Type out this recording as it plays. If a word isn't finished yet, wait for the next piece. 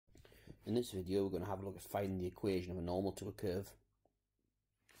In this video, we're going to have a look at finding the equation of a normal to a curve.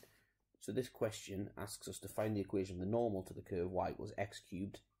 So this question asks us to find the equation of the normal to the curve y equals x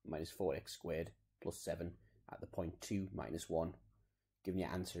cubed minus 4x squared plus 7 at the point 2 minus 1, giving your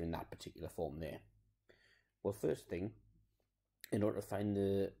answer in that particular form there. Well, first thing, in order to find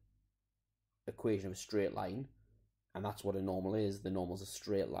the equation of a straight line, and that's what a normal is, the normal is a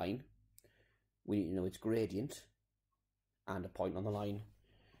straight line, we need to know its gradient and a point on the line.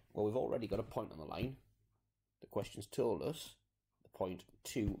 Well, we've already got a point on the line. The question's told us the point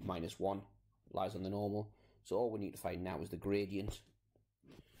 2 minus 1 lies on the normal, so all we need to find now is the gradient.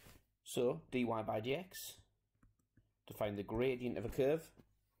 So dy by dx, to find the gradient of a curve,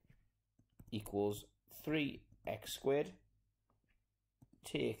 equals 3x squared,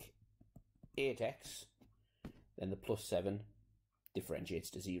 take 8x, then the plus 7 differentiates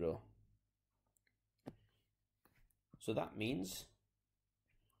to 0. So that means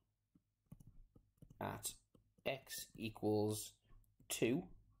at x equals 2,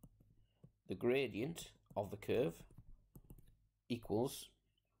 the gradient of the curve equals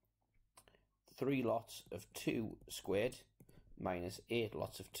 3 lots of 2 squared minus 8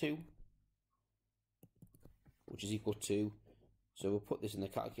 lots of 2, which is equal to, so we'll put this in the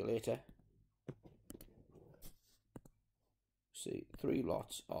calculator, see, 3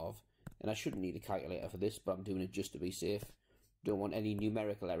 lots of, and I shouldn't need a calculator for this, but I'm doing it just to be safe, don't want any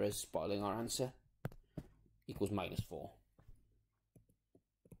numerical errors spoiling our answer, equals minus 4.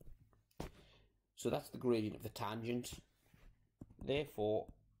 So that's the gradient of the tangent. Therefore,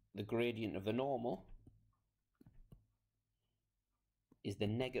 the gradient of the normal is the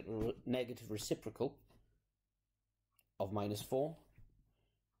negative reciprocal of minus 4,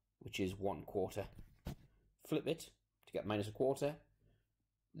 which is 1/4. Flip it to get minus 1/4,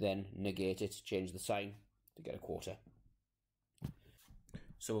 then negate it, change the sign to get 1/4.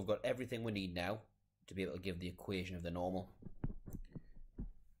 So we've got everything we need now to be able to give the equation of the normal.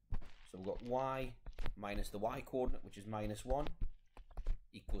 So we've got y minus the y coordinate, which is minus 1,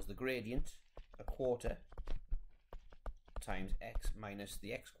 equals the gradient, 1/4, times x minus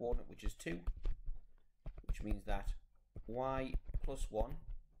the x coordinate, which is 2, which means that y plus 1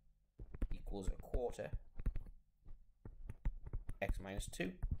 equals 1/4 x minus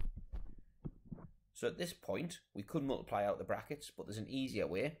 2. So at this point, we could multiply out the brackets, but there's an easier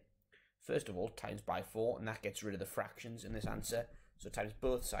way. First of all, times by 4, and that gets rid of the fractions in this answer. So times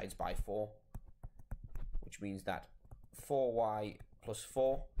both sides by 4, which means that 4y plus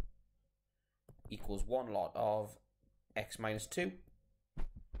 4 equals 1 lot of x minus 2.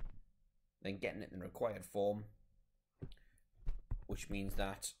 Then getting it in the required form, which means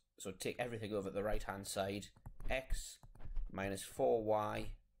that, so take everything over the right hand side, x minus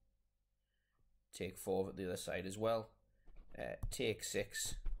 4y, take 4 over the other side as well, take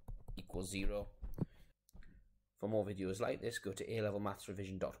 6 equals 0. For more videos like this, go to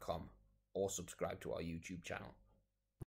alevelmathsrevision.com or subscribe to our YouTube channel.